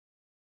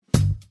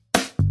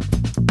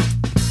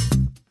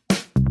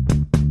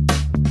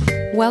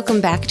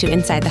Welcome back to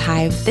Inside the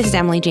Hive. This is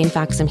Emily Jane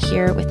Fox. I'm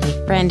here with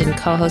my friend and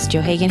co-host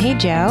Joe Hagan. Hey,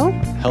 Joe.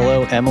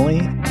 Hello, Emily.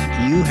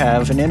 You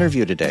have an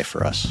interview today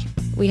for us.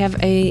 We have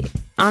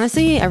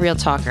honestly, a real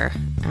talker.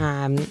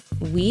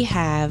 We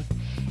have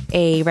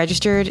a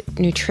registered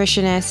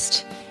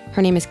nutritionist.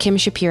 Her name is Kim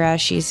Shapira.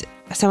 She's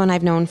someone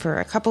I've known for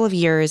a couple of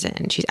years,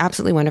 and she's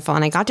absolutely wonderful.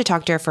 And I got to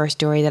talk to her for a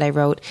story that I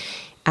wrote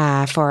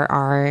for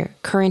our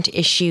current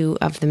issue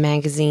of the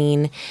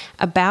magazine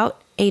about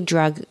a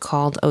drug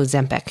called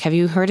Ozempic. Have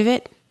you heard of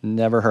it?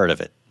 Never heard of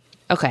it.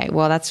 Okay,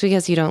 well, that's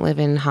because you don't live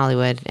in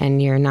Hollywood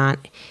and you're not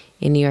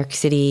in New York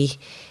City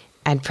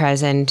at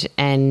present,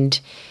 and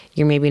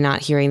you're maybe not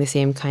hearing the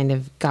same kind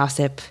of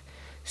gossip,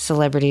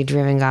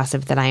 celebrity-driven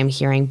gossip that I am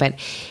hearing. But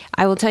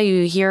I will tell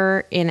you,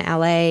 here in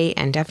LA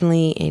and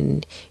definitely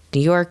in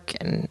New York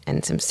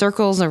and some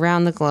circles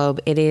around the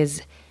globe, it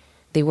is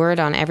the word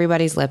on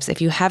everybody's lips.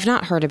 If you have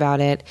not heard about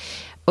it,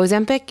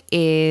 Ozempic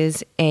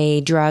is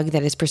a drug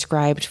that is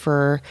prescribed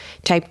for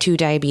type 2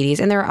 diabetes,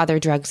 and there are other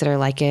drugs that are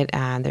like it.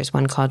 There's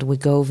one called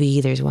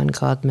Wegovy, there's one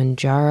called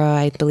Mounjaro,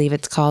 I believe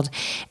it's called,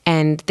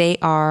 and they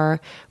are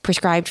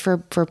prescribed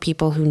for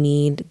people who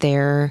need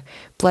their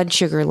blood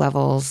sugar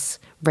levels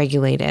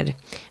regulated.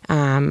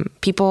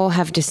 People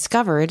have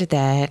discovered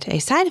that a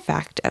side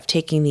effect of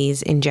taking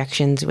these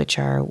injections, which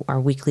are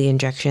weekly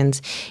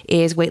injections,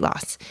 is weight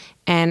loss.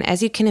 And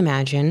as you can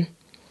imagine,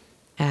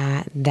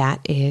 that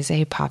is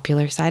a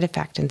popular side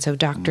effect. And so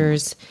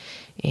doctors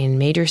in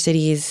major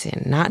cities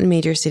and not in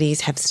major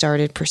cities have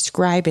started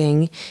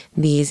prescribing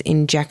these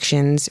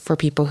injections for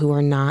people who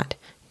are not,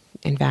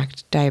 in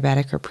fact,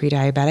 diabetic or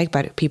pre-diabetic,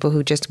 but people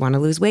who just want to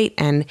lose weight,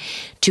 and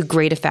to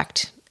great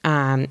effect.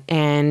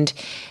 And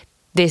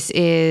this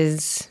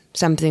is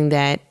something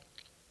that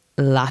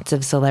lots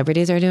of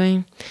celebrities are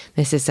doing.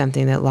 This is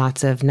something that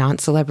lots of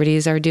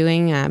non-celebrities are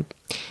doing.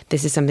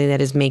 This is something that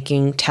is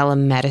making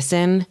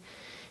telemedicine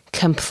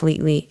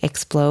completely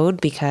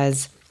explode,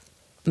 because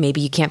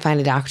maybe you can't find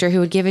a doctor who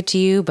would give it to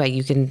you, but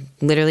you can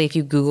literally, if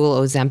you Google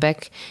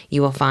Ozempic,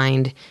 you will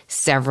find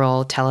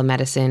several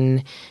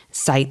telemedicine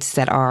sites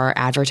that are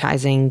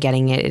advertising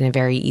getting it in a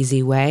very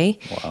easy way.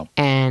 Wow.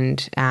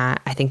 And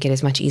I think it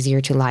is much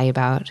easier to lie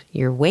about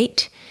your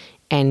weight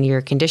and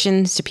your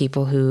conditions to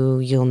people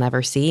who you'll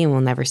never see and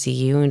will never see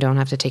you and don't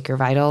have to take your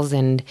vitals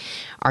and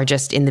are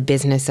just in the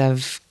business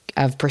of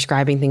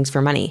prescribing things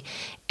for money.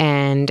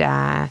 And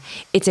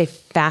it's a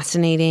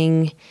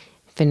fascinating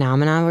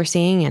phenomenon we're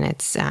seeing, and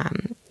it's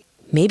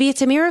maybe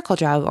it's a miracle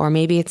drug, or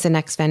maybe it's the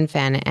next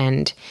fen-phen,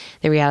 and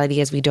the reality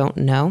is we don't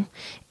know.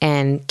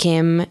 And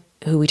Kim,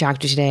 who we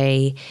talked to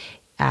today,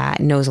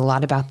 knows a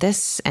lot about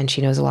this, and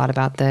she knows a lot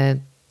about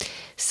the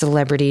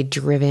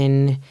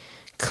celebrity-driven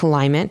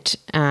climate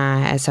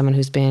as someone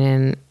who's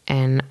been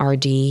an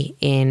RD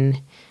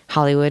in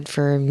Hollywood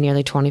for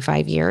nearly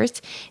 25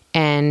 years.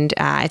 And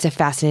it's a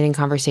fascinating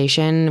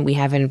conversation. We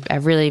have a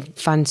really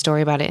fun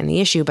story about it in the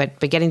issue, but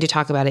getting to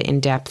talk about it in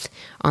depth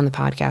on the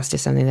podcast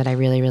is something that I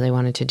really, really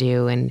wanted to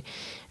do. And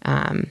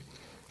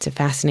it's a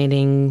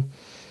fascinating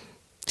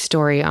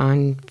story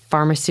on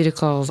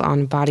pharmaceuticals,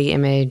 on body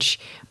image,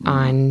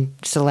 on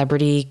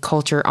celebrity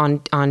culture,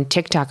 on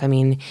TikTok. I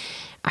mean,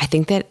 I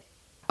think that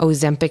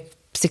Ozempic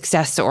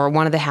success, or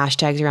one of the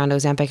hashtags around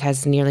Ozempic,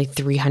 has nearly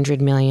 300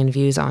 million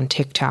views on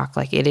TikTok.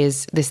 Like,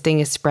 this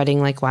thing is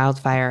spreading like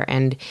wildfire.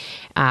 And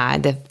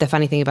the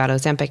funny thing about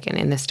Ozempic, and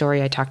in the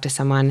story I talked to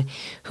someone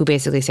who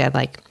basically said,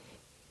 like,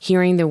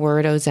 hearing the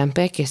word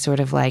Ozempic is sort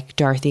of like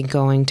Dorothy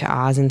going to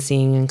Oz and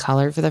seeing in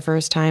color for the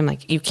first time.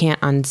 Like, you can't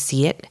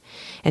unsee it.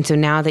 And so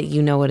now that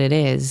you know what it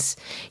is,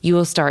 you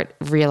will start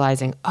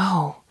realizing,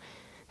 oh,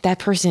 that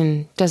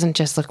person doesn't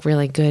just look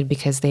really good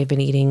because they've been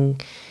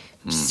eating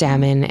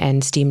salmon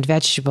and steamed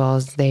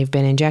vegetables. They've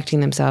been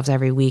injecting themselves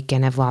every week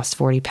and have lost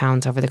 40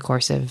 pounds over the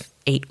course of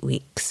 8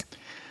 weeks.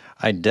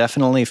 I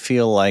definitely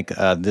feel like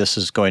this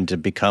is going to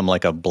become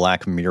like a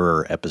Black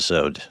Mirror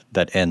episode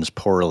that ends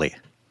poorly.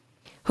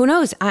 Who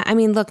knows? I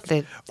mean, look,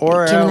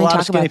 or Kim a and I lot talk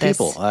of skinny about this.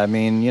 people. I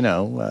mean,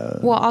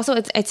 well, also,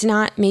 it's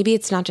not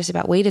just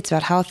about weight. It's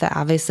about health.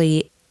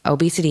 Obviously,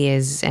 obesity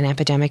is an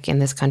epidemic in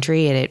this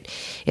country, and it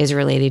is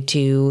related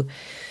to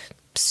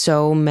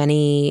so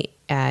many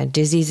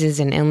diseases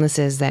and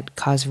illnesses that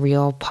cause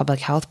real public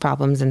health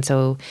problems. And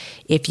so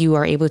if you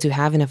are able to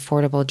have an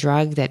affordable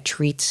drug that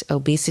treats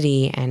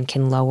obesity and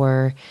can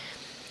lower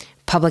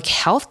public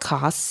health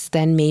costs,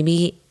 then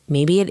maybe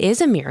it is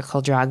a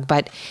miracle drug.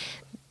 But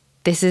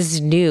this is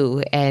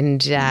new,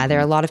 and there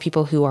are a lot of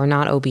people who are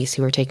not obese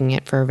who are taking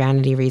it for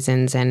vanity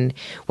reasons, and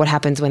what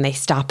happens when they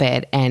stop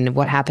it, and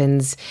what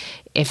happens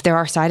if there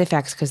are side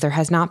effects, because there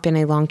has not been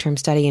a long-term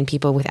study in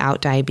people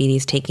without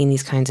diabetes taking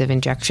these kinds of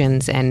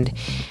injections. And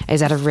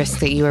is that a risk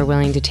that you are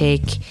willing to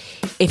take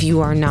if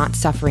you are not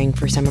suffering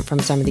from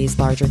some of these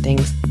larger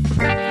things?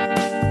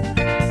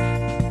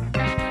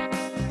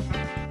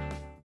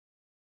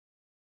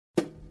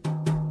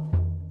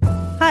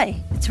 Hi,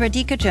 it's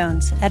Radhika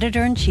Jones,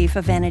 Editor-in-Chief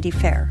of Vanity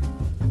Fair.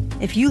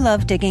 If you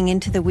love digging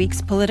into the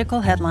week's political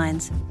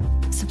headlines,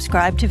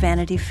 subscribe to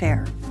Vanity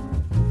Fair.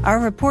 Our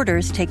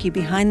reporters take you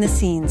behind the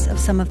scenes of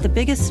some of the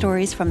biggest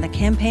stories from the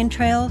campaign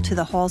trail to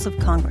the halls of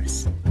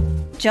Congress.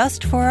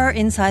 Just for our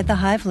Inside the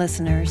Hive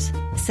listeners,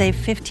 save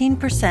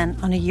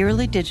 15% on a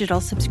yearly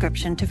digital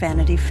subscription to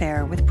Vanity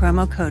Fair with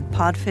promo code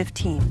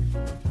POD15.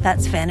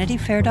 That's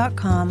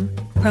vanityfair.com,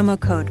 promo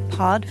code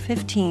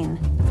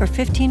POD15 for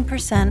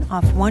 15%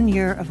 off 1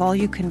 year of all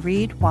you can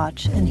read,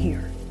 watch, and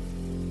hear.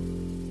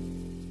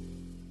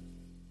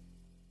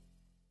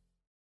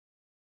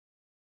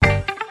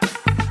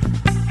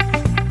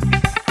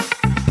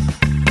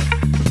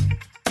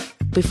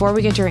 Before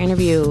we get to our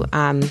interview,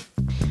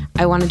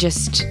 I want to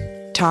just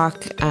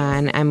talk,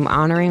 and I'm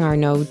honoring our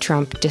No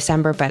Trump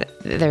December, but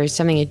there's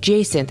something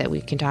adjacent that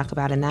we can talk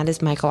about, and that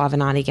is Michael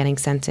Avenatti getting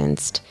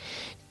sentenced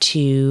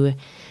to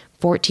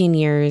 14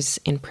 years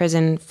in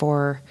prison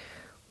for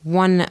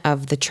one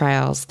of the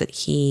trials that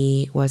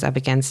he was up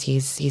against.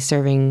 He's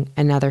serving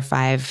another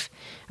 5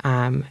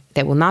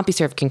 that will not be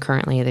served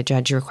concurrently. The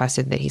judge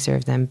requested that he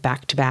serve them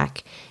back to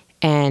back.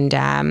 And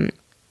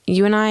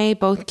you and I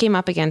both came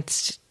up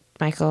against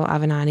Michael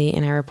Avenatti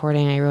in our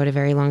reporting. I wrote a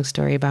very long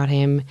story about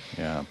him.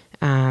 Yeah.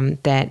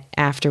 That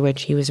after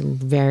which he was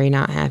very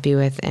not happy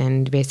with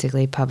and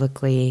basically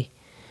publicly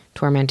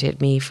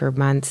tormented me for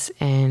months.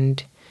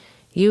 And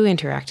you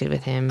interacted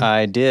with him.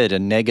 I did,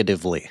 and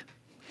negatively.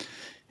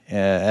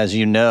 As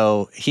you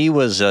know, he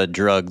was a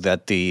drug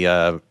that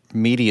the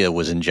media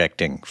was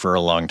injecting for a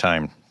long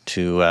time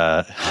to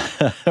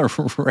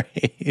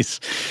raise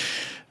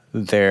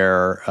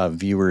their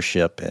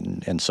viewership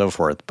and so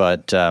forth.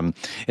 But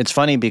it's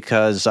funny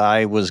because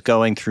I was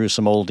going through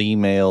some old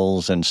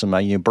emails and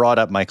you brought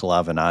up Michael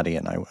Avenatti,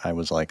 and I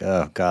was like,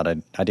 oh, God,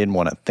 I didn't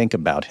want to think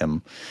about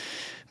him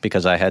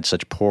because I had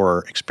such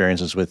poor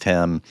experiences with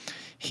him.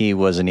 He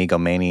was an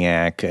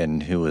egomaniac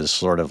and who was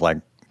sort of like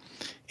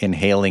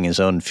inhaling his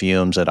own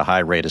fumes at a high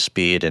rate of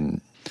speed and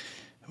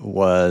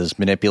was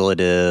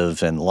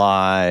manipulative and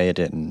lied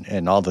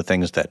and all the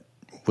things that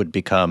would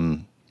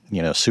become,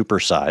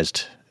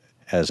 supersized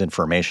as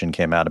information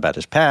came out about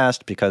his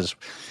past, because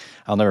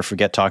I'll never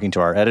forget talking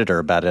to our editor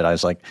about it. I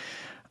was like,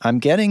 I'm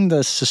getting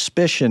the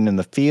suspicion and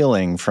the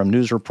feeling from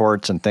news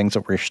reports and things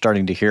that we're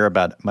starting to hear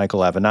about Michael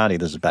Avenatti,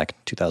 this is back in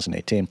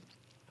 2018,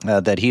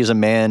 that he's a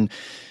man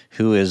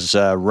who is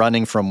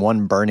running from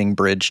one burning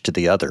bridge to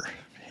the other.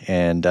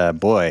 And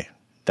boy,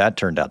 that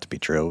turned out to be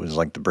true. It was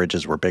like the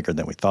bridges were bigger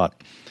than we thought.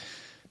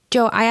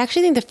 Joe, I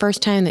actually think the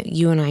first time that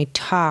you and I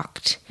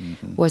talked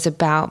was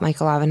about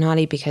Michael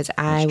Avenatti because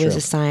I was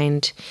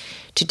assigned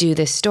to do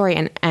this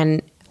story.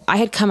 And I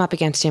had come up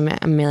against him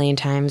a million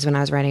times when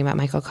I was writing about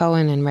Michael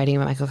Cohen and writing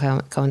about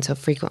Michael Cohen so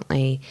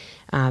frequently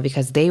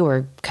because they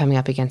were coming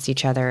up against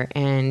each other.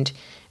 And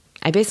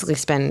I basically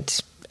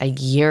spent a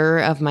year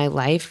of my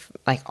life,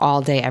 like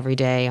all day, every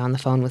day on the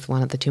phone with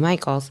one of the two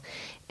Michaels.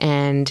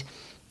 And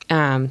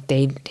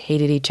they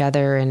hated each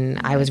other.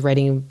 And I was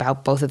writing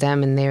about both of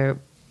them, and they're,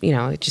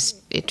 it just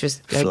a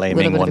little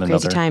bit of a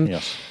crazy time.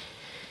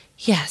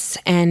 Yes.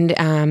 And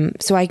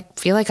so I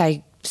feel like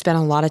I spent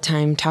a lot of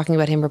time talking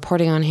about him,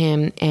 reporting on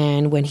him.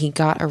 And when he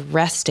got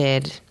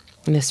arrested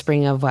in the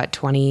spring of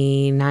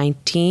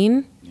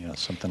 2019? Yeah,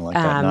 something like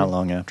that, not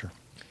long after.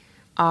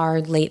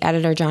 Our late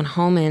editor, John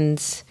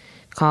Homans,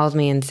 called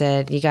me and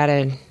said, you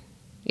gotta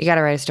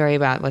write a story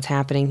about what's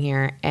happening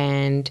here.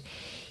 And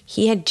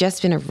he had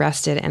just been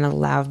arrested and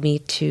allowed me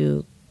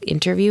to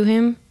interview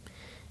him,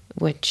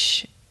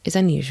 which is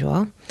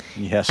unusual.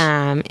 Yes.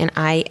 And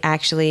I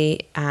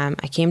actually,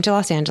 I came to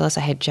Los Angeles.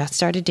 I had just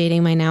started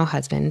dating my now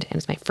husband, and it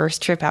was my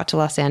first trip out to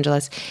Los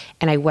Angeles.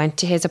 And I went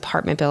to his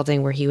apartment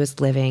building where he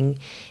was living,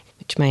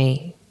 which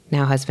my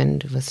now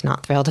husband was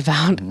not thrilled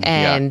about.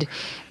 And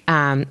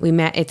we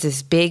met. It's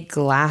this big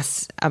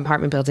glass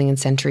apartment building in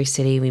Century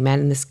City. We met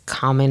in this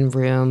common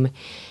room,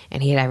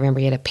 and I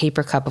remember he had a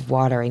paper cup of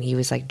water, and he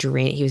was like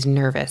he was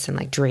nervous and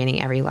like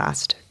draining every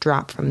last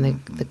drop from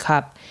the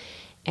cup.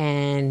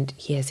 And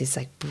he has these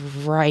like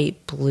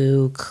bright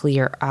blue,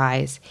 clear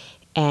eyes.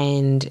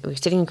 And we were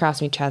sitting across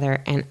from each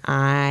other, and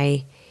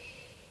I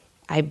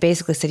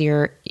basically said,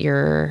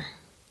 "You're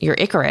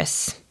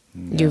Icarus.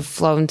 Yeah. You've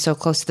flown so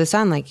close to the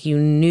sun. Like, you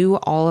knew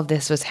all of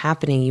this was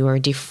happening. You were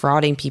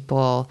defrauding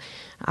people."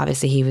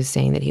 Obviously, he was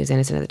saying that he was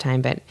innocent at the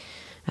time, but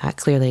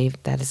clearly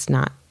that is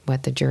not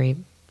what the jury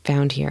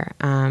found here.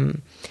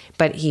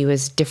 But he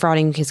was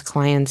defrauding his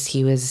clients.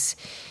 He was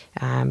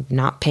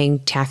not paying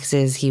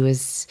taxes. He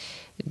was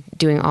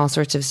doing all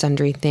sorts of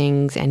sundry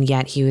things, and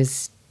yet he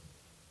was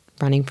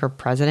running for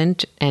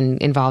president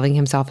and involving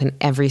himself in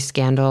every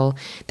scandal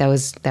that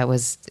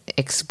was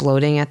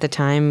exploding at the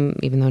time,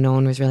 even though no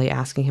one was really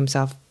asking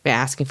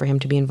for him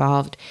to be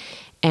involved.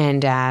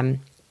 And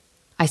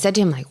I said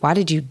to him, like, why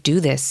did you do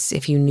this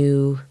if you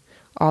knew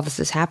all this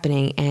was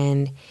happening?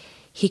 And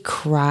he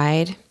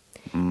cried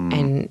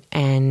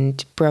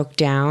and broke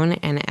down.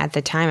 And at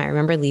the time, I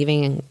remember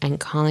leaving and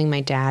calling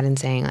my dad and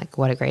saying, like,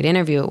 what a great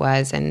interview it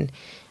was. And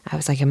I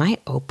was like, am I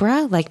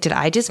Oprah? Like, did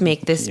I just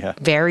make this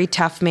very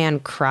tough man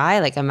cry?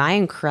 Like, am I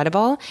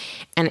incredible?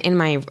 And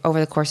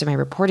over the course of my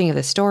reporting of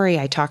the story,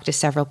 I talked to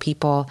several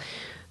people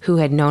who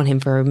had known him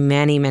for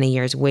many, many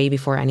years, way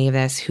before any of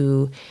this,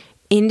 who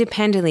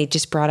independently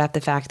just brought up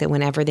the fact that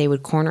whenever they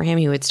would corner him,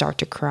 he would start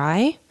to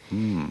cry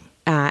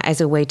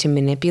as a way to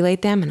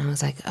manipulate them. And I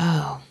was like,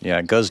 oh. Yeah,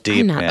 it goes deep,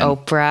 I'm not man.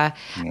 Oprah.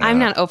 Yeah. I'm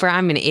not Oprah.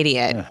 I'm an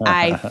idiot.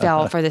 I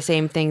fell for the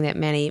same thing that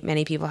many,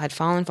 many people had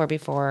fallen for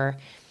before.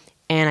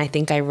 And I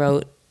think I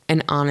wrote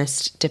an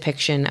honest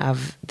depiction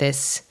of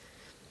this,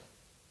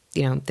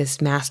 you know,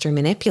 this master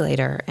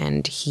manipulator.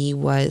 And he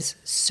was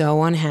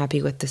so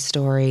unhappy with the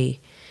story.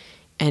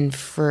 And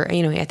for,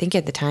 you know, I think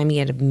at the time he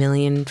had 1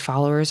 million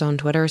followers on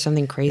Twitter or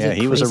something crazy. Yeah,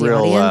 he was a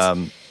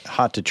real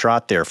hot to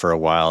trot there for a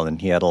while,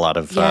 and he had a lot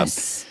of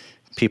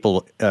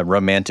people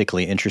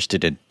romantically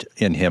interested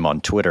in him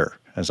on Twitter,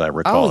 as I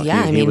recall. Oh,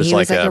 yeah. He was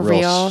like a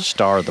real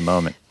star of the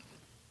moment.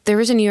 There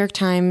was a New York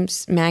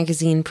Times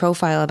magazine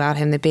profile about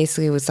him that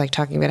basically was like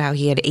talking about how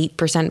he had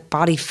 8%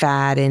 body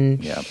fat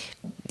and,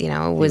 you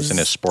know, was in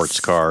his sports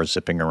car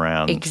zipping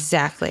around.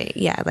 Exactly.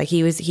 Yeah. Like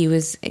he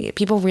was,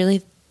 people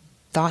really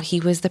thought he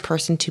was the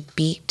person to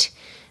beat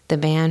the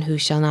man who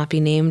shall not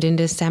be named in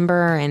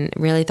December, and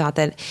really thought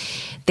that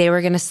they were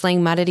going to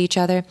sling mud at each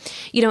other.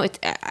 You know,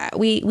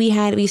 we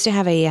used to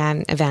have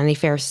a Vanity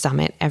Fair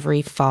summit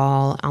every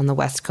fall on the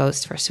West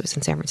Coast. First it was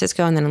in San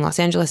Francisco and then in Los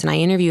Angeles, and I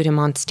interviewed him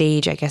on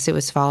stage. I guess it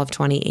was fall of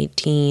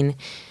 2018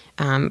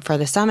 for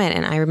the summit,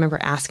 and I remember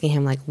asking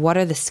him, like, what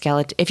are the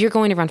skeletons? If you're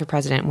going to run for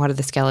president, what are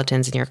the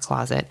skeletons in your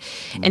closet?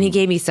 And he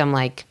gave me some,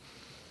 like,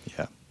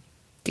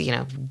 you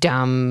know,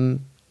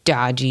 dumb,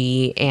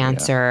 dodgy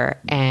answer,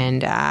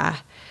 and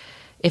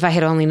if I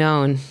had only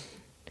known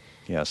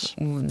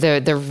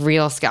the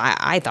real Scott,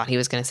 I thought he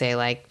was going to say,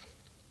 like,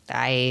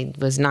 I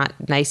was not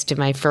nice to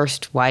my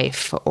first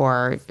wife,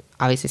 or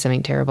obviously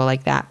something terrible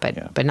like that,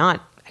 but not,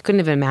 I couldn't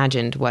have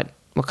imagined what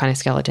kind of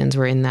skeletons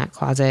were in that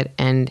closet.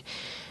 And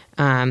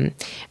I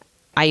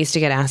used to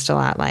get asked a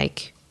lot,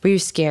 like, were you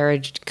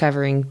scared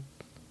covering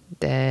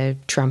the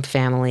Trump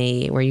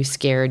family? Were you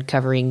scared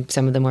covering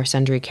some of the more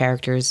sundry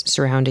characters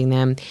surrounding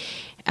them?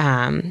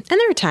 And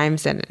there were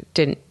times that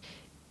it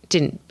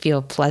didn't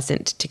feel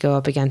pleasant to go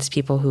up against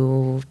people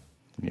who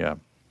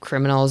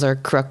criminals or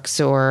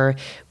crooks or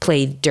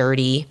played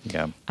dirty.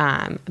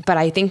 But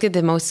I think that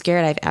the most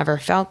scared I've ever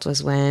felt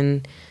was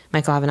when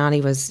Michael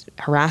Avenatti was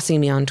harassing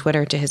me on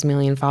Twitter to his 1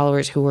 million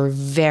followers, who were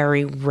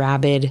very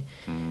rabid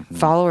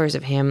followers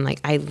of him.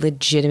 Like, I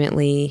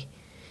legitimately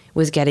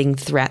was getting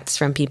threats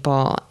from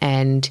people,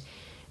 and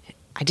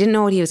I didn't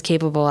know what he was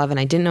capable of, and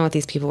I didn't know what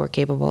these people were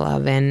capable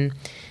of. And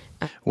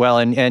well,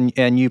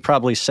 and you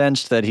probably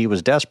sensed that he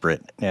was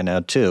desperate,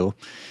 too.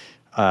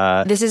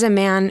 This is a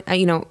man,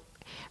 you know,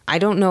 I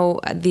don't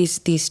know,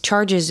 these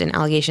charges and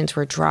allegations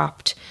were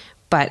dropped,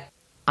 but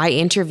I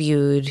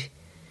interviewed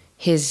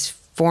his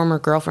former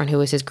girlfriend, who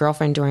was his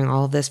girlfriend during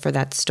all of this, for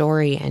that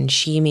story, and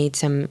she made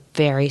some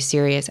very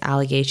serious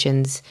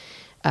allegations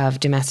of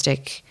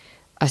domestic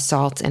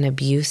assault and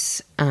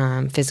abuse,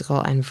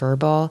 physical and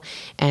verbal.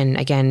 And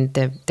again,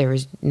 there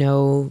was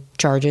no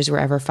charges were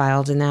ever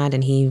filed in that,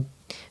 and he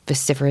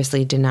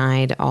vociferously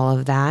denied all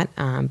of that.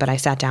 But I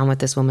sat down with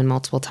this woman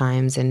multiple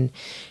times, and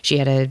she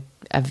had a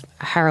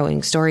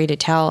harrowing story to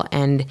tell.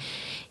 And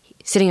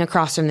sitting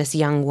across from this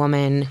young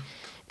woman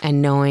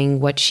and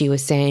knowing what she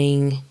was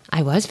saying,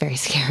 I was very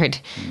scared.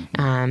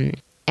 And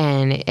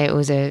it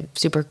was a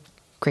super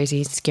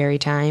crazy, scary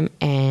time.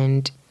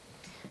 And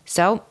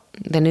so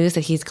the news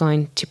that he's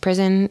going to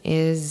prison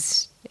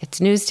it's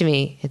news to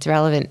me. It's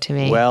relevant to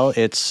me. Well,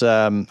 it's,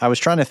 I was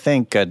trying to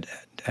think,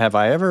 have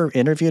I ever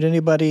interviewed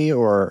anybody,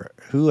 or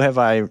who have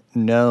I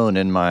known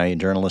in my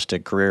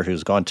journalistic career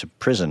who's gone to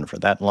prison for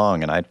that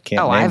long? And I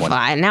can't name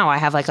one. Now I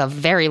have like a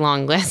very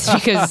long list,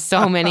 because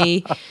so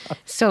many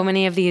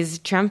of these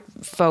Trump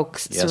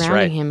folks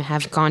surrounding him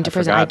have gone to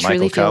prison. I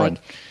truly feel like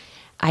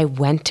I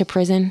went to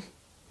prison,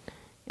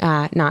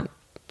 not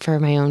for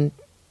my own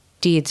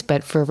deeds,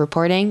 but for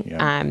reporting.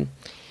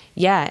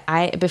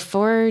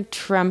 Before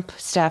Trump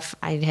stuff,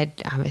 I had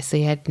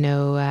obviously had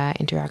no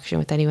interaction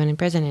with anyone in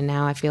prison, and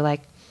now I feel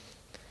like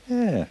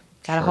got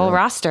a whole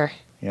roster.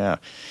 Yeah.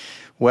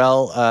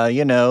 Well,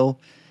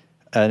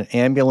 an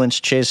ambulance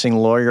chasing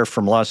lawyer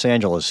from Los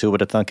Angeles. Who would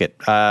have thunk it?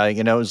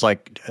 It was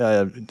like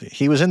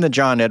he was in the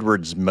John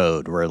Edwards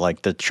mode, where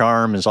like the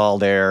charm is all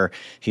there.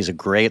 He's a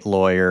great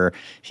lawyer.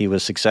 He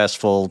was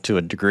successful to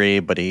a degree,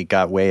 but he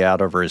got way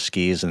out over his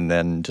skis and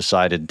then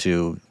decided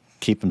to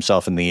keep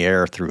himself in the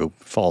air through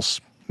false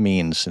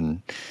means,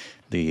 and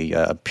the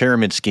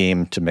pyramid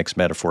scheme, to mix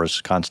metaphors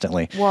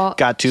constantly,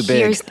 got too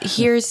big.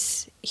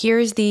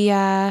 Here's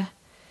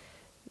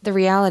the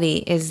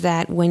reality is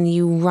that when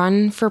you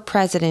run for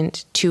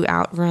president to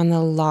outrun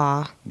the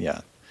law,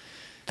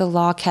 the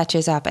law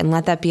catches up. And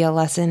let that be a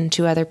lesson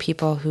to other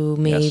people who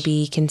may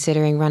be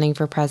considering running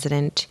for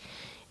president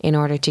in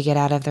order to get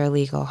out of their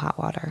legal hot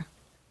water.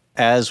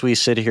 As we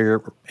sit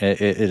here,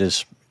 it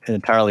is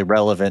entirely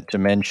relevant to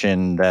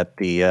mention that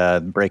the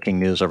breaking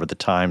news over the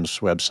Times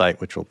website,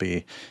 which will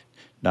be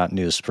not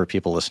news for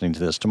people listening to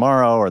this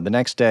tomorrow or the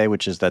next day,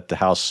 which is that the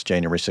House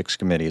January 6th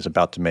committee is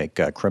about to make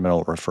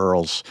criminal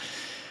referrals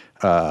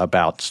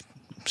about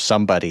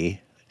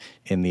somebody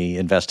in the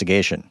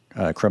investigation,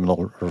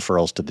 criminal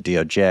referrals to the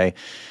DOJ.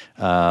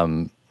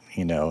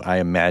 I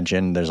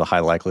imagine there's a high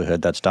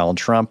likelihood that's Donald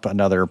Trump,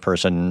 another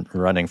person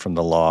running from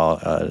the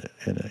law,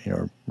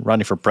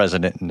 running for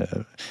president in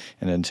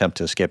an attempt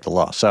to escape the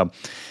law. So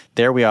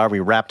there we are. We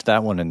wrapped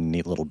that one in a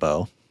neat little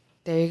bow.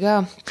 There you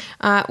go.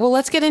 Well,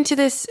 let's get into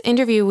this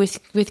interview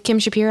with Kim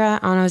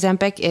Shapira on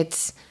Ozempic.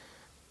 It's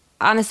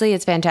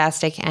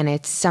fantastic, and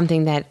it's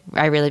something that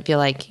I really feel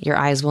like your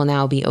eyes will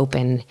now be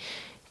open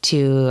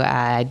to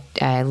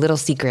a little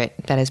secret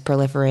that is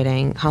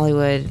proliferating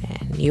Hollywood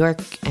and New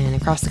York and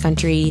across the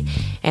country,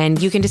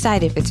 and you can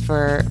decide if it's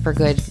for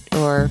good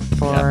or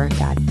for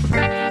bad.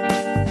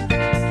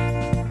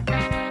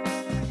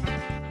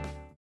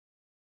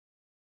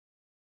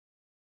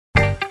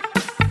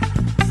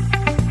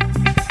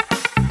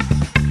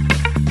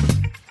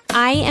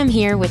 I am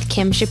here with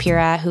Kim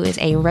Shapira, who is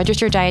a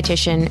registered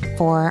dietitian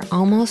for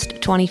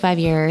almost 25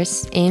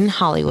 years in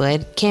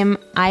Hollywood. Kim,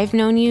 I've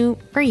known you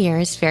for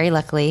years, very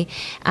luckily,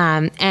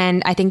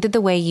 and I think that the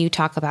way you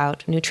talk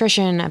about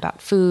nutrition,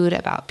 about food,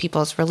 about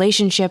people's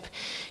relationship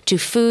to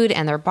food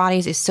and their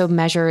bodies is so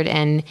measured,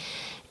 and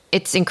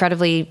it's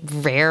incredibly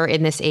rare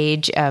in this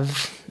age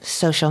of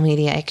social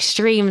media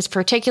extremes,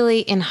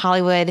 particularly in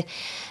Hollywood.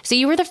 So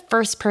you were the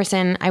first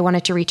person I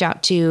wanted to reach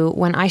out to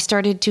when I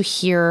started to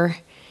hear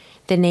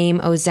the name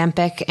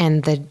Ozempic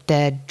and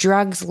the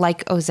drugs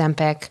like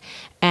Ozempic,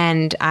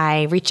 and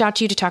I reached out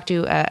to you to talk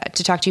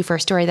to you for a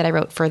story that I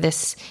wrote for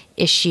this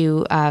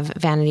issue of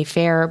Vanity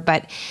Fair.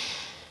 But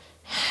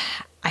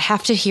I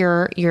have to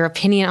hear your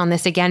opinion on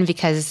this again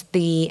because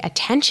the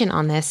attention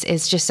on this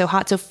is just so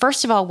hot. So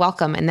first of all,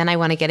 welcome, and then I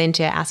want to get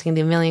into asking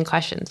the million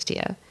questions to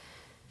you.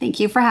 Thank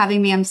you for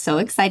having me. I'm so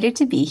excited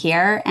to be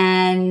here.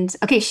 And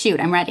okay, shoot,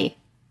 I'm ready.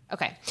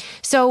 Okay,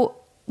 so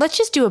let's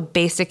just do a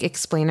basic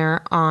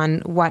explainer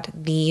on what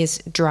these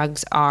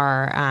drugs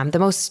are. The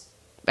most,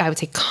 I would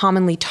say,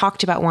 commonly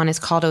talked about one is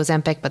called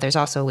Ozempic, but there's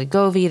also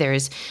Wegovy,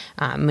 there's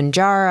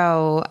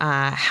Mounjaro.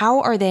 How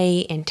are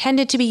they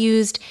intended to be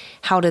used?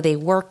 How do they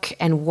work?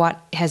 And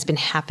what has been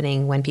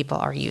happening when people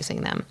are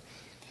using them?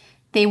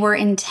 They were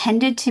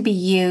intended to be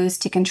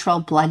used to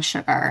control blood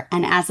sugar.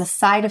 And as a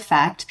side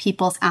effect,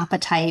 people's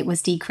appetite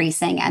was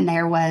decreasing and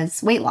there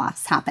was weight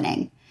loss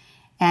happening.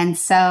 And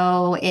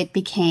so it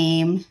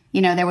became,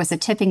 there was a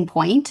tipping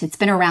point. It's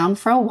been around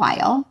for a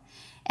while.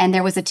 And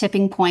there was a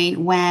tipping point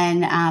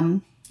when,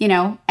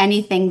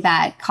 anything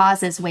that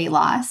causes weight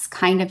loss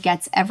kind of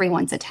gets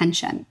everyone's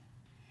attention.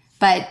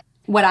 But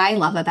what I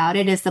love about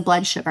it is the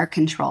blood sugar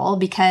control,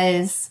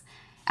 because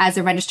as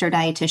a registered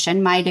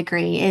dietitian, my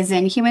degree is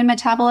in human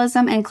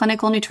metabolism and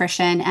clinical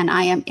nutrition. And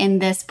I am in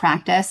this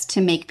practice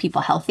to make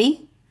people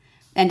healthy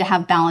and to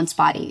have balanced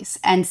bodies.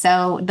 And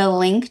so the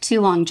link to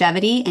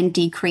longevity and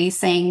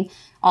decreasing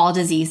all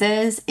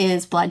diseases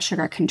is blood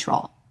sugar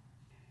control.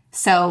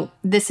 So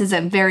this is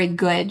a very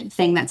good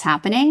thing that's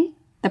happening.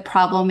 The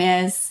problem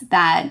is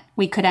that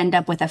we could end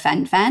up with a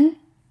fen-phen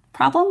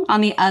problem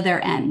on the other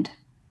end.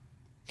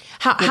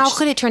 How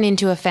could it turn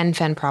into a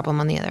fen-phen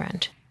problem on the other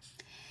end?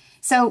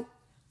 So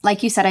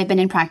like you said, I've been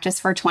in practice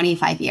for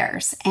 25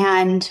 years.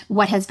 And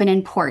what has been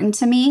important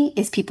to me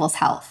is people's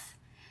health.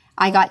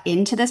 I got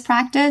into this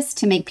practice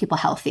to make people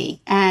healthy.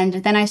 And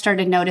then I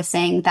started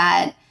noticing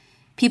that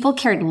people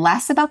cared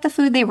less about the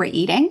food they were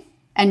eating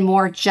and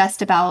more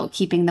just about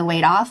keeping the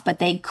weight off, but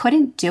they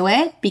couldn't do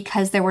it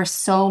because there were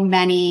so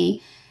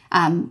many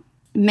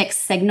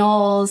mixed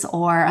signals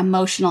or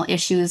emotional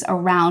issues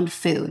around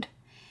food.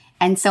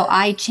 And so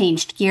I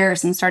changed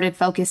gears and started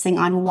focusing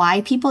on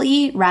why people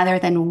eat rather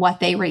than what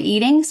they were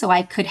eating so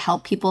I could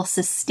help people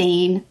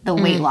sustain the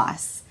weight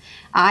loss.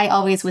 I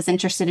always was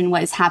interested in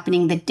what is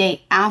happening the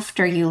day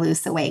after you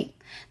lose the weight.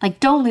 Like,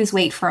 don't lose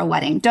weight for a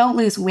wedding. Don't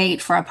lose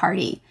weight for a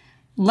party.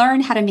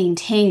 Learn how to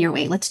maintain your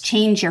weight. Let's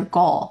change your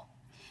goal.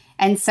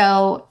 And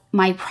so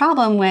my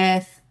problem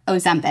with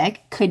Ozempic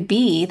could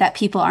be that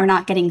people are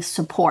not getting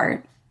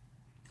support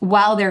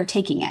while they're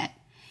taking it.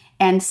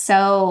 And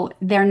so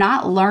they're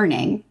not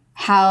learning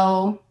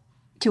how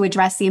to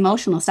address the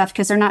emotional stuff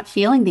because they're not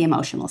feeling the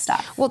emotional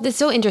stuff. Well, it's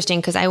so interesting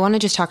because I want to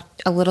just talk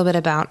a little bit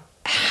about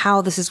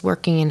how this is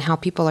working and how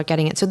people are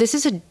getting it. So this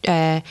is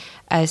a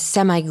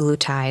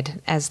semaglutide,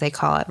 as they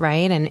call it,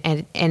 right?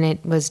 And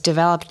it was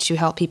developed to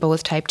help people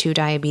with type 2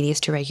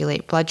 diabetes to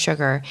regulate blood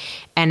sugar.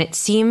 And it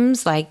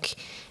seems like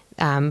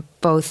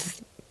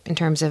both in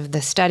terms of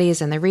the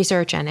studies and the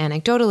research and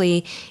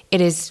anecdotally,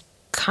 it is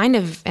kind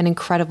of an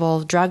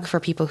incredible drug for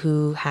people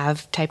who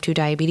have type 2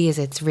 diabetes.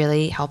 It's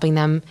really helping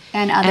them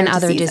and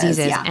other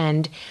diseases. Yeah.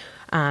 And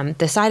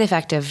the side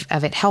effect of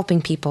it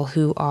helping people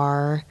who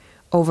are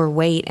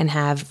overweight and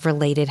have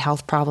related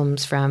health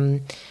problems from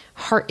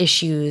heart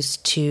issues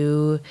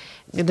to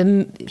the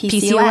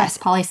PCOS,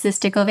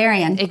 polycystic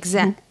ovarian.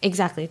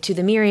 Exactly. To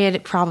the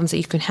myriad problems that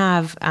you can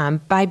have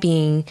by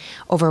being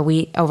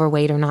overweight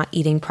or not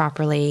eating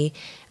properly.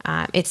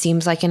 It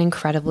seems like an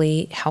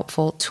incredibly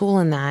helpful tool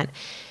in that.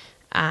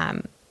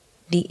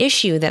 The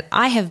issue that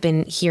I have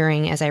been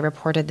hearing as I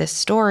reported this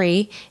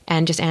story,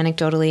 and just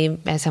anecdotally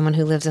as someone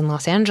who lives in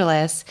Los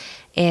Angeles,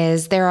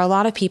 is there are a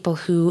lot of people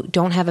who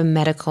don't have a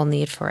medical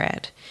need for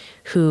it,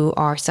 who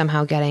are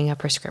somehow getting a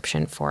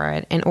prescription for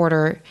it in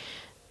order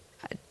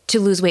to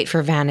lose weight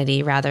for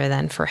vanity rather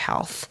than for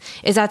health.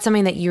 Is that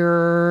something that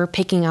you're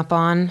picking up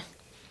on?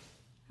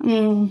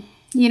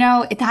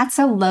 That's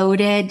a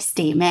loaded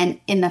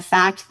statement in the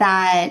fact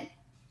that,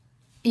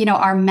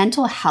 our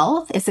mental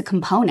health is a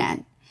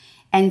component.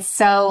 And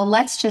so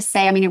let's just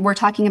say, we're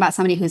talking about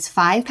somebody who's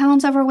 5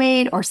 pounds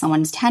overweight or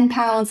someone's 10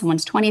 pounds,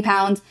 someone's 20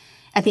 pounds.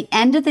 At the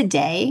end of the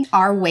day,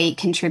 our weight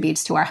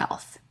contributes to our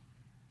health,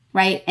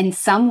 right? In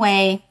some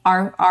way,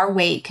 our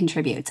weight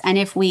contributes. And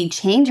if we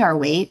change our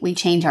weight, we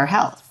change our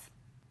health.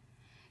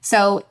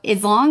 So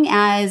as long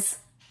as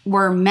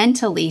we're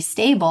mentally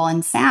stable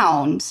and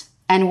sound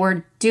and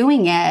we're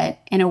doing it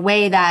in a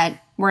way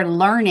that we're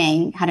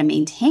learning how to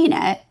maintain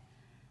it,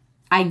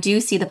 I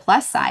do see the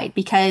plus side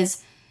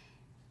because,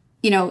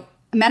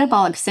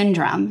 metabolic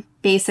syndrome,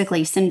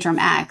 basically syndrome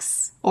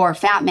X or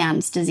fat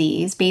man's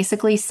disease,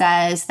 basically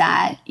says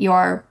that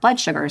your blood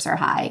sugars are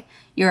high,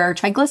 your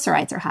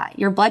triglycerides are high,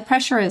 your blood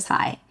pressure is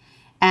high.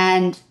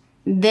 And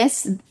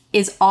this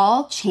is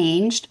all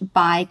changed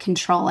by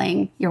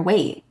controlling your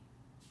weight.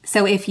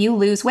 So if you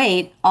lose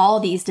weight, all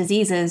these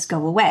diseases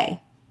go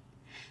away.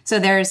 So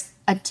there's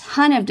a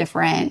ton of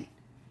different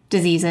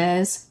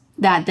diseases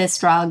that this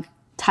drug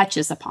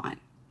touches upon.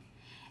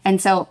 And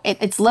so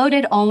it's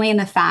loaded only in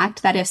the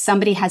fact that if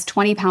somebody has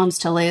 20 pounds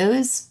to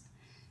lose,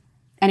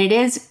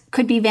 and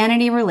could be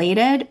vanity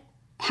related,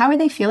 how are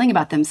they feeling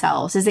about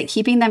themselves? Is it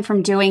keeping them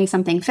from doing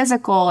something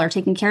physical or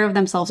taking care of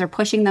themselves or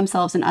pushing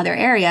themselves in other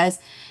areas?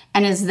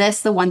 And is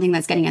this the one thing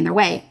that's getting in their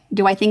way?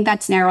 Do I think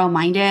that's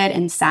narrow-minded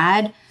and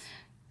sad?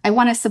 I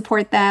want to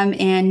support them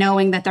in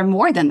knowing that they're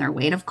more than their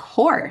weight, of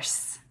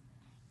course.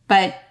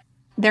 But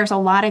there's a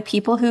lot of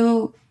people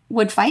who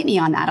would fight me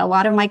on that. A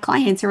lot of my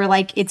clients who are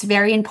like, it's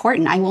very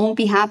important. I won't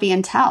be happy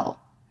until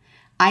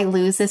I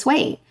lose this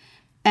weight.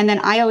 And then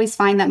I always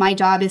find that my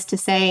job is to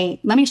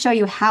say, let me show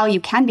you how you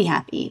can be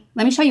happy.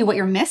 Let me show you what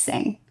you're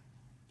missing.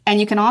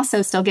 And you can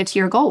also still get to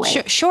your goal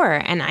weight.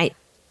 Sure. And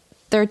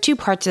there are two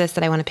parts of this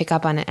that I want to pick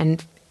up on.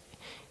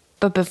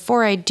 But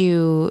before I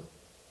do,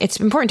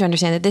 it's important to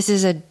understand that this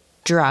is a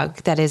drug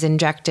that is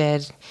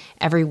injected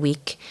every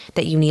week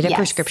that you need a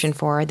prescription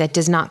for that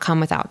does not come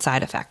without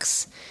side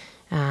effects.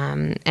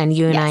 And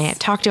you and I have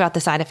talked about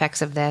the side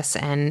effects of this,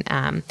 and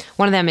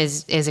one of them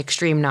is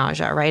extreme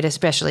nausea, right?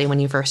 Especially when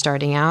you're first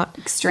starting out.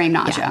 Extreme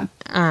nausea.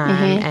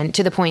 And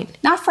to the point...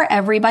 Not for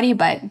everybody,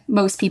 but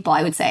most people,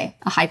 I would say,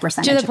 a high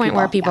percentage to the point people,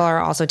 where people are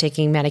also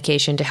taking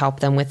medication to help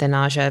them with the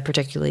nausea,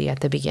 particularly at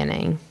the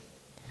beginning.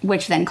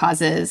 Which then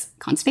causes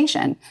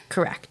constipation.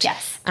 Correct.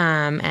 Yes.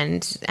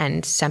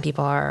 And some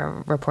people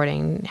are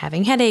reporting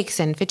having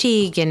headaches and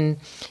fatigue, and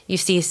you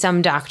see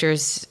some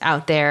doctors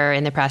out there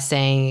in the press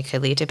saying it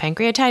could lead to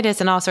pancreatitis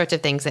and all sorts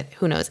of things that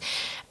who knows.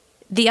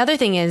 The other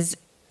thing is,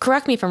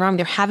 correct me if I'm wrong,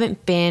 there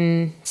haven't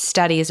been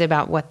studies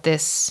about what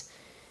this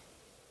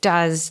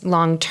does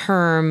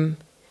long-term,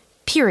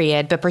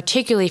 period, but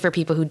particularly for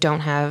people who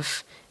don't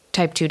have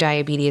type 2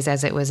 diabetes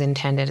as it was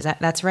intended.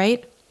 That's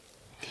right?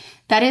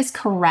 That is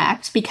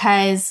correct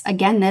because,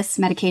 again, this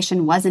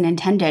medication wasn't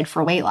intended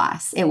for weight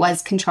loss. It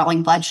was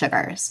controlling blood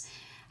sugars.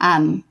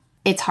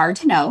 It's hard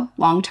to know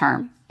long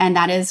term. And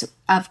that is,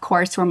 of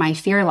course, where my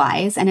fear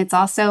lies. And it's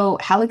also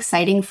how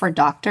exciting for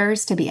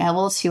doctors to be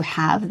able to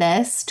have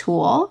this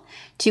tool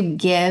to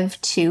give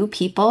to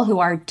people who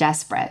are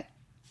desperate.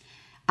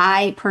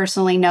 I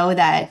personally know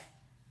that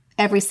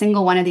every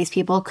single one of these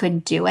people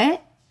could do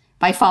it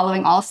by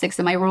following all 6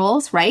 of my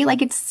rules, right?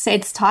 Like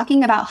it's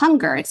talking about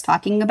hunger. It's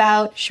talking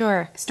about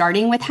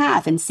starting with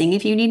half and seeing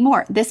if you need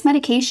more. This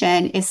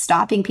medication is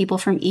stopping people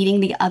from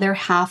eating the other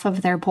half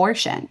of their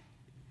portion.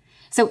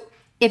 So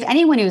if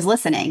anyone who's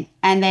listening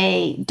and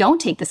they don't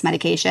take this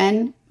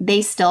medication,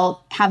 they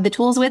still have the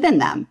tools within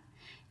them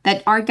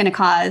that aren't going to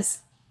cause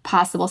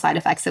possible side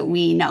effects that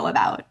we know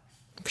about.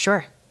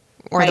 Sure.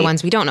 Or the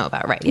ones we don't know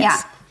about, right?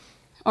 Yes. Yeah.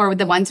 Or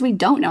the ones we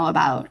don't know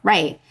about,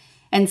 right?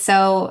 And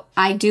so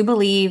I do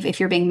believe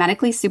if you're being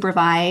medically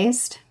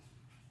supervised,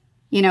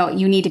 you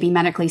need to be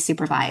medically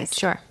supervised.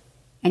 Sure.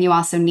 And you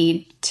also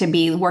need to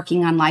be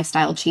working on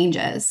lifestyle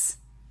changes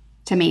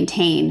to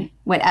maintain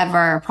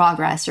whatever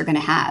progress you're going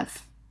to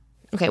have.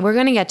 Okay, we're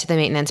going to get to the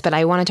maintenance, but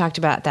I want to talk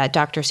about that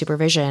doctor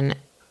supervision.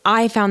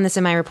 I found this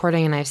in my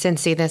reporting, and I've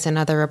since seen this in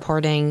other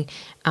reporting.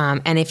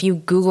 And if you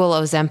Google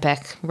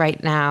Ozempic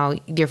right now,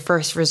 your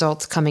first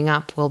results coming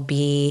up will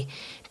be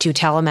to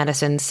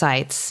telemedicine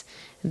sites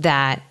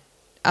that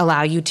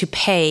allow you to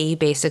pay,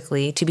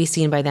 basically, to be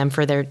seen by them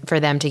for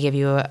them to give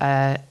you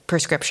a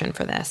prescription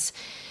for this.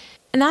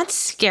 And that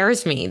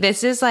scares me.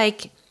 This is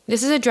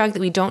a drug that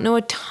we don't know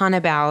a ton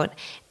about,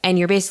 and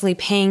you're basically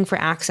paying for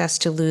access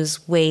to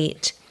lose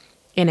weight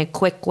in a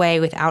quick way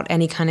without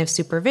any kind of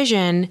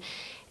supervision.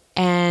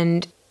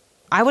 And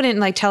I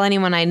wouldn't tell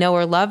anyone I know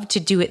or love to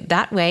do it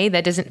that way.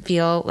 That doesn't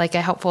feel like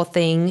a helpful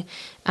thing.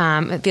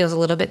 It feels a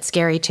little bit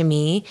scary to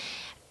me.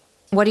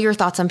 What are your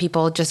thoughts on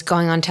people just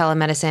going on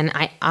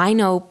telemedicine? I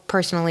know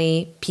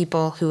personally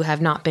people who have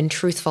not been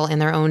truthful in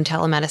their own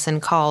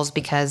telemedicine calls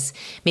because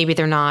maybe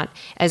they're not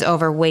as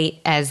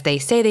overweight as they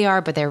say they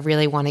are, but they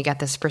really want to get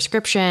this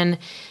prescription.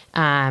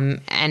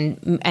 And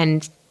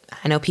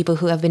I know people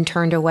who have been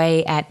turned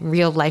away at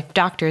real life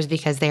doctors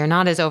because they are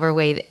not as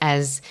overweight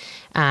as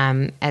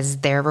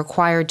they're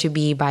required to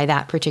be by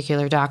that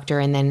particular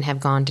doctor, and then have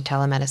gone to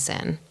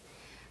telemedicine.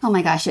 Oh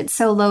my gosh, it's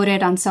so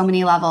loaded on so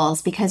many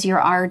levels because you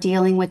are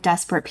dealing with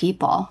desperate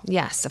people.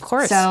 Yes, of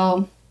course.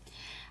 So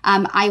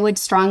I would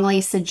strongly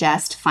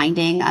suggest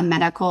finding a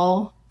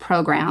medical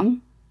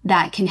program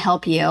that can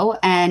help you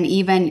and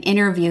even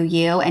interview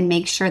you and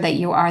make sure that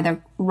you are the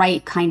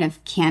right kind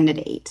of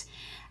candidate.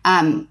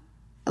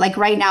 Like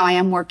right now, I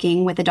am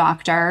working with a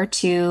doctor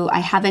I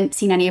haven't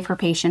seen any of her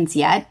patients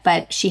yet,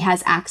 but she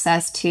has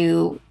access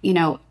to,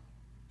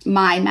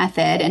 my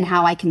method and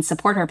how I can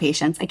support her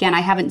patients. Again,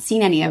 I haven't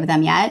seen any of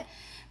them yet,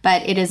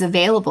 but it is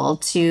available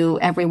to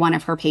every one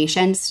of her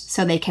patients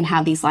so they can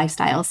have these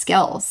lifestyle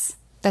skills.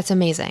 That's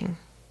amazing.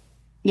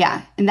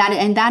 Yeah. And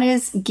that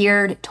is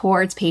geared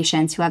towards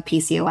patients who have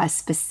PCOS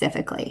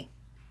specifically.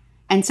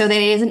 And so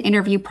that is an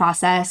interview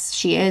process.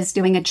 She is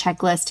doing a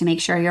checklist to make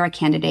sure you're a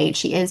candidate.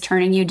 She is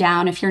turning you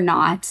down if you're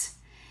not.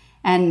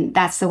 And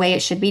that's the way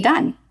it should be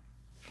done.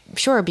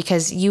 Sure,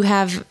 because you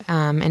have,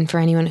 and for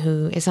anyone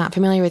who is not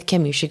familiar with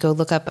Kim, you should go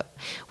look up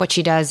what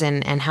she does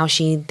and how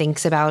she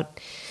thinks about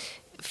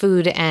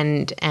food,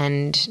 and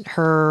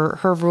her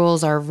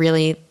rules are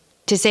really,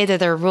 to say that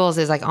they're rules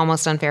is like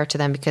almost unfair to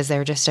them, because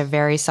they're just a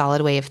very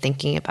solid way of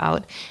thinking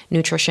about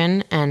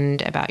nutrition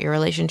and about your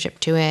relationship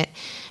to it.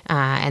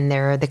 And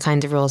they're the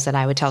kinds of rules that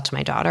I would tell to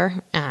my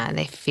daughter.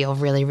 They feel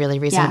really, really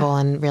reasonable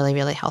and really,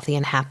 really healthy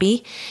and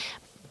happy.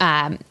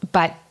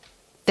 But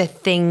the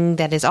thing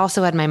that is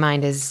also on my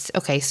mind is,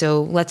 okay,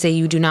 so let's say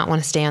you do not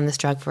want to stay on this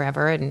drug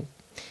forever. And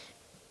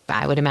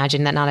I would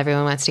imagine that not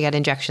everyone wants to get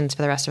injections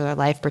for the rest of their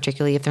life,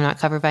 particularly if they're not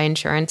covered by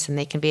insurance, and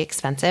they can be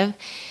expensive.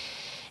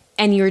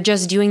 And you're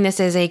just doing this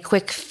as a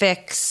quick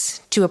fix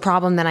to a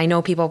problem that I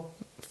know people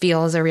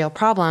feel is a real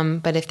problem.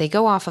 But if they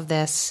go off of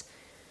this,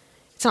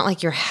 it's not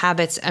like your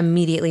habits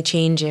immediately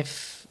change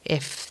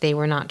if they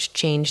were not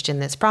changed in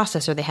this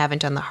process, or they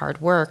haven't done the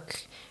hard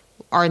work.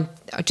 Or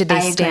did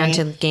they stand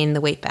to gain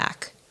the weight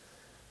back?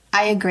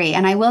 I agree.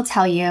 And I will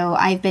tell you,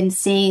 I've been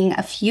seeing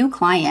a few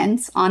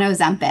clients on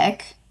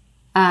Ozempic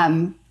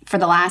for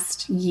the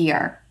last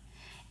year,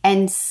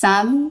 and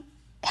some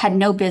had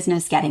no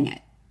business getting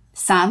it.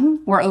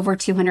 Some were over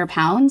 200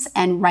 pounds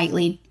and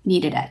rightly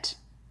needed it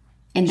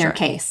in their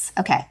case.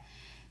 Okay.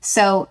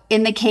 So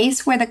in the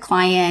case where the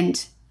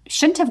client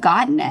shouldn't have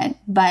gotten it,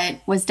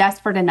 but was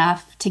desperate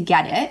enough to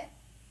get it,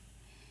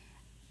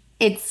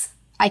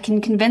 I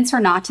can convince her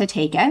not to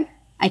take it.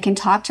 I can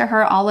talk to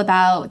her all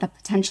about the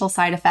potential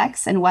side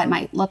effects and what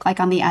might look like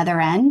on the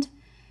other end.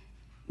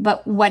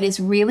 But what is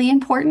really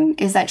important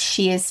is that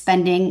she is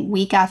spending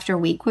week after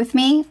week with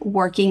me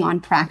working on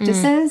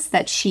practices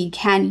that she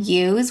can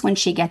use when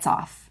she gets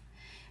off,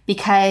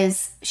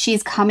 because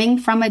she's coming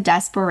from a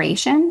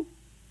desperation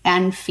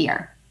and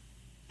fear.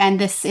 And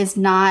she's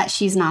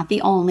not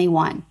the only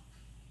one.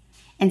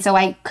 And so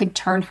I could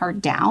turn her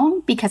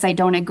down because I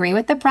don't agree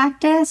with the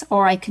practice,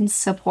 or I can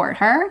support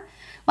her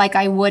like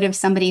I would if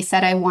somebody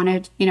said, I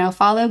want to,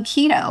 follow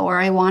keto, or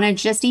I want to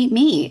just eat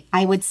meat.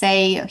 I would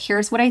say,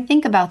 here's what I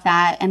think about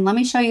that, and let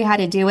me show you how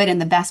to do it in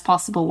the best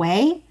possible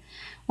way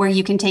where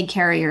you can take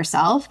care of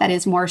yourself that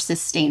is more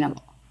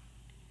sustainable,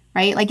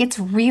 right? Like, it's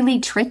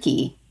really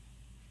tricky.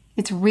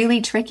 It's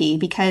really tricky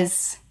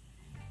because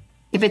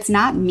if it's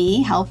not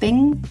me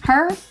helping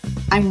her,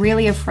 I'm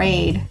really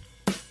afraid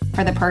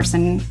for the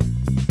person,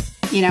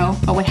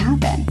 what would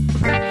happen.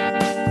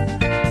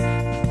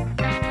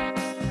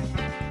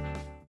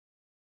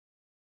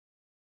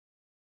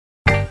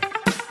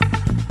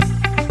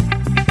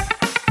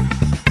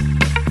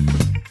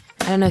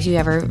 I don't know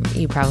if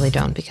you probably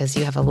don't because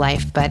you have a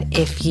life, but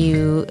if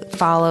you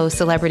follow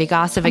celebrity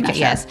gossip,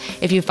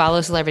 if you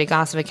follow celebrity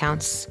gossip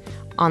accounts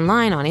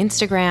online, on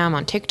Instagram,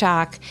 on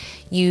TikTok,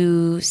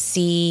 you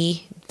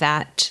see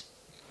that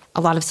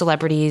a lot of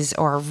celebrities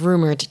are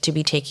rumored to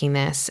be taking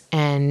this.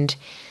 And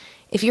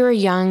if you're a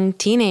young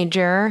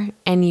teenager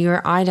and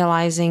you're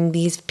idolizing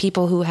these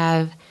people who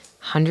have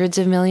hundreds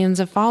of millions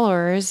of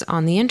followers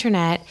on the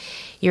internet,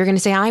 you're going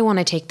to say, I want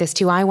to take this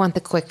too. I want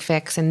the quick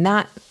fix. And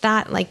that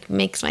like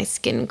makes my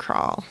skin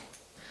crawl.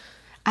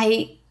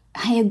 I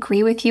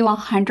agree with you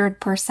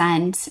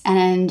 100%.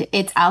 And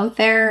it's out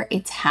there.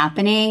 It's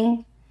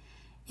happening.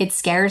 It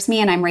scares me.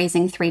 And I'm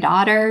raising 3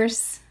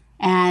 daughters.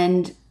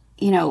 And,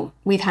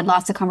 we've had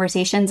lots of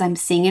conversations. I'm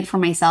seeing it for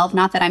myself.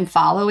 Not that I'm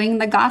following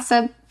the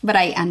gossip, but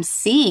I am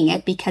seeing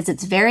it because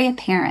it's very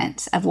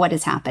apparent of what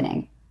is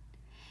happening.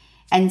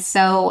 And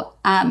so,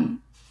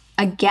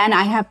 again,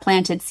 I have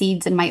planted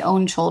seeds in my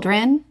own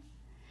children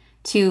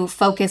to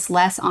focus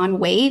less on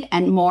weight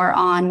and more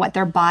on what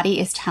their body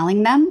is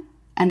telling them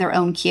and their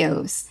own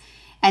cues.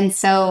 And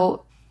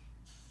so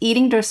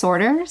eating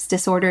disorders,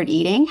 disordered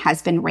eating,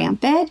 has been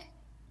rampant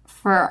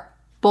for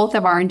both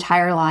of our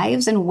entire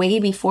lives and way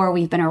before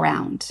we've been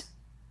around.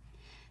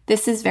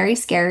 This is very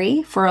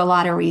scary for a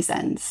lot of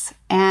reasons.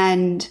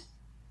 And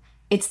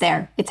it's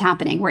there. It's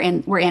happening. We're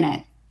in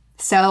it.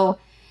 So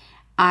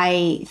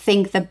I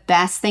think the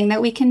best thing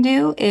that we can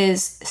do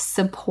is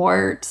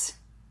support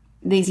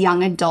these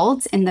young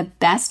adults in the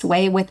best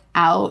way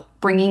without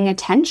bringing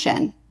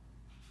attention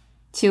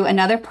to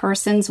another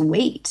person's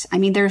weight. I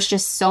mean, there's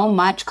just so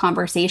much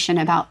conversation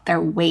about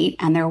their weight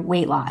and their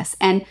weight loss.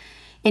 And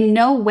in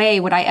no way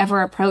would I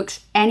ever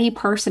approach any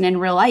person in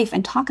real life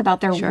and talk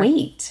about their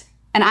weight.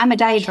 And I'm a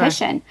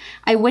dietitian. Sure.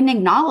 I wouldn't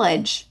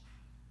acknowledge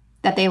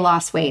that they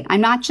lost weight.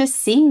 I'm not just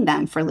seeing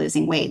them for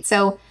losing weight.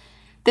 So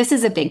this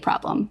is a big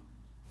problem.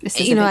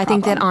 I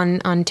think that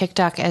on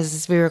TikTok,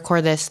 as we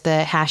record this,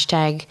 the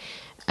hashtag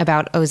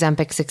about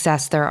Ozempic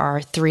success, there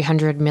are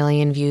 300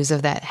 million views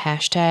of that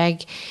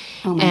hashtag.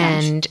 Oh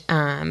my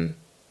gosh.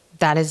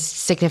 That is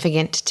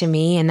significant to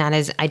me. And that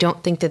is, I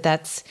don't think that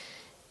that's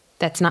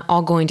not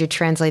all going to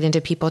translate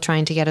into people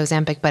trying to get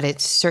Ozempic, but it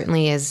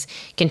certainly is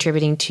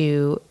contributing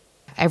to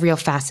a real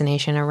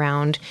fascination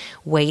around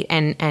weight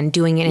and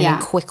doing it in a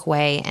quick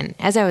way. And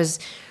as I was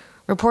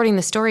reporting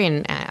the story,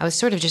 and I was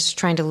sort of just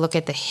trying to look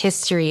at the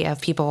history of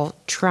people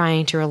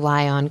trying to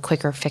rely on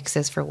quicker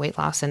fixes for weight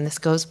loss. And this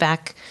goes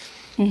back,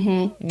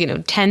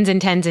 tens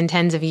and tens and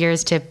tens of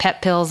years to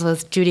pep pills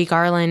with Judy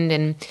Garland.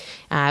 And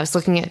I was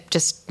looking at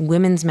just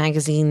women's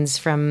magazines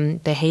from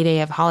the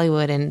heyday of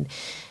Hollywood and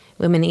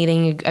women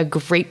eating a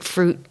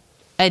grapefruit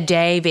a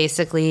day,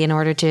 basically, in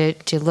order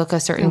to look a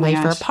certain way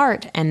for a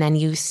part. And then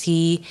you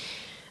see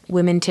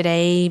women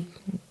today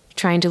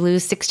trying to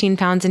lose 16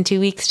 pounds in 2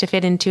 weeks to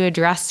fit into a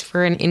dress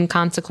for an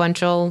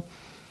inconsequential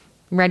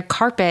red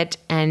carpet,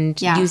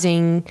 and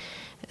using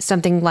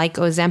something like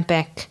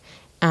Ozempic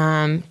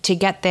to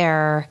get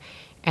there,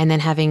 and then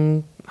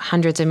having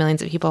hundreds of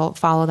millions of people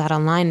follow that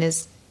online.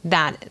 Is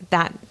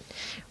that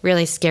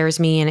really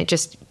scares me, and it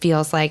just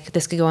feels like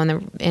this could go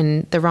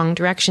in the wrong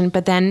direction.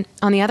 But then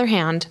on the other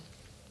hand,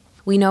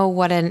 we know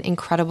what an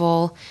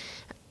incredible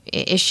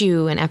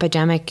issue, an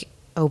epidemic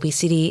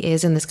obesity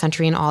is in this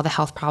country and all the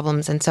health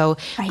problems. And so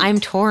I'm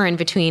torn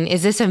between,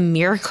 is this a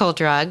miracle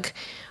drug,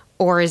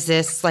 or is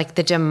this like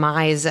the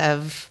demise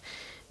of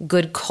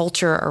good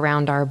culture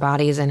around our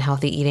bodies and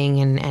healthy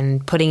eating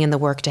and putting in the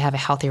work to have a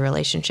healthy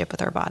relationship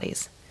with our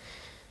bodies?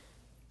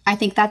 I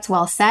think that's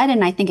well said.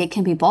 And I think it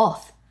can be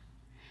both.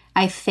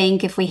 I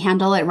think if we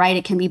handle it right,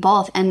 it can be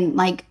both.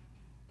 And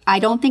I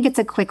don't think it's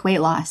a quick weight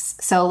loss.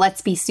 So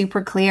let's be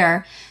super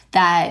clear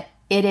that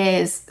it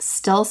is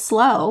still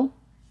slow,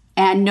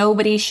 and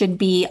nobody should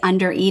be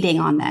under eating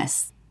on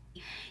this.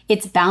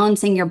 It's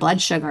balancing your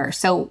blood sugar.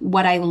 So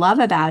what I love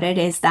about it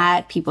is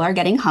that people are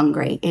getting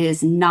hungry. It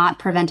is not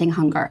preventing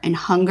hunger. And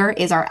hunger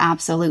is our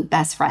absolute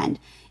best friend.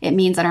 It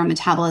means that our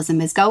metabolism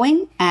is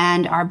going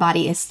and our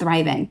body is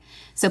thriving.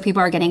 So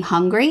people are getting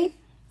hungry.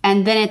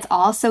 And then it's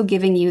also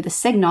giving you the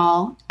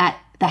signal at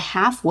the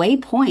halfway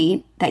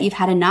point that you've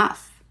had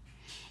enough.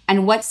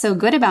 And what's so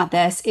good about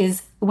this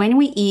is when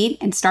we eat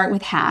and start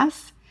with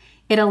half,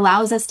 it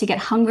allows us to get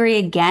hungry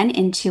again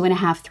in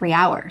 2.5, 3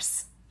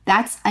 hours.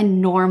 That's a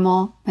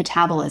normal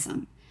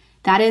metabolism.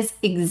 That is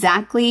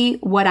exactly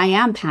what I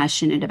am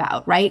passionate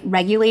about, right?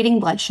 Regulating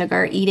blood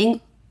sugar, eating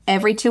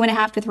every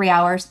 2.5 to 3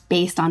 hours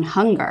based on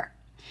hunger.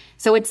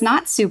 So it's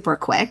not super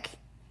quick.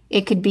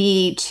 It could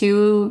be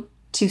 2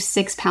 to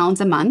 6 pounds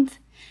a month.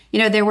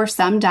 There were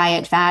some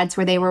diet fads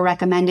where they were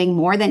recommending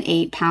more than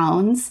 8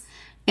 pounds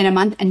in a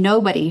month, and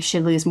nobody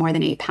should lose more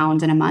than 8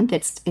 pounds in a month.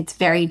 It's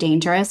very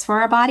dangerous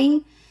for our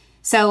body.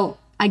 So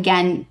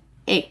again,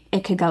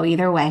 it could go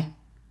either way.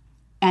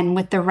 And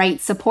with the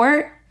right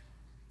support,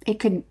 it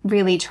could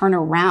really turn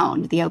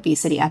around the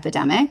obesity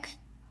epidemic.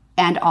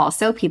 And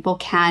also people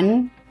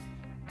can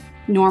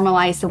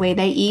normalize the way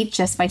they eat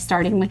just by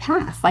starting with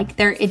half.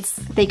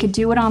 They could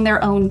do it on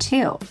their own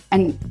too.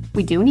 And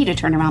we do need to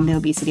turn around the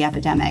obesity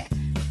epidemic.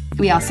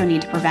 We also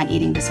need to prevent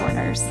eating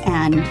disorders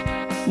and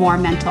more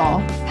mental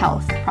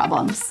health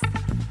problems.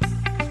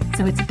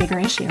 So it's a bigger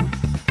issue.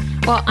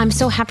 Well, I'm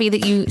so happy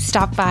that you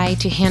stopped by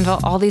to handle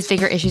all these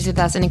bigger issues with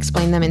us and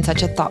explain them in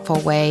such a thoughtful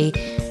way.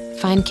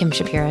 Find Kim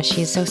Shapira.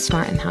 She's so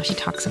smart in how she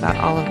talks about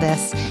all of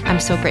this.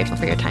 I'm so grateful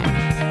for your time.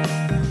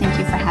 Thank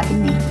you for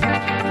having me.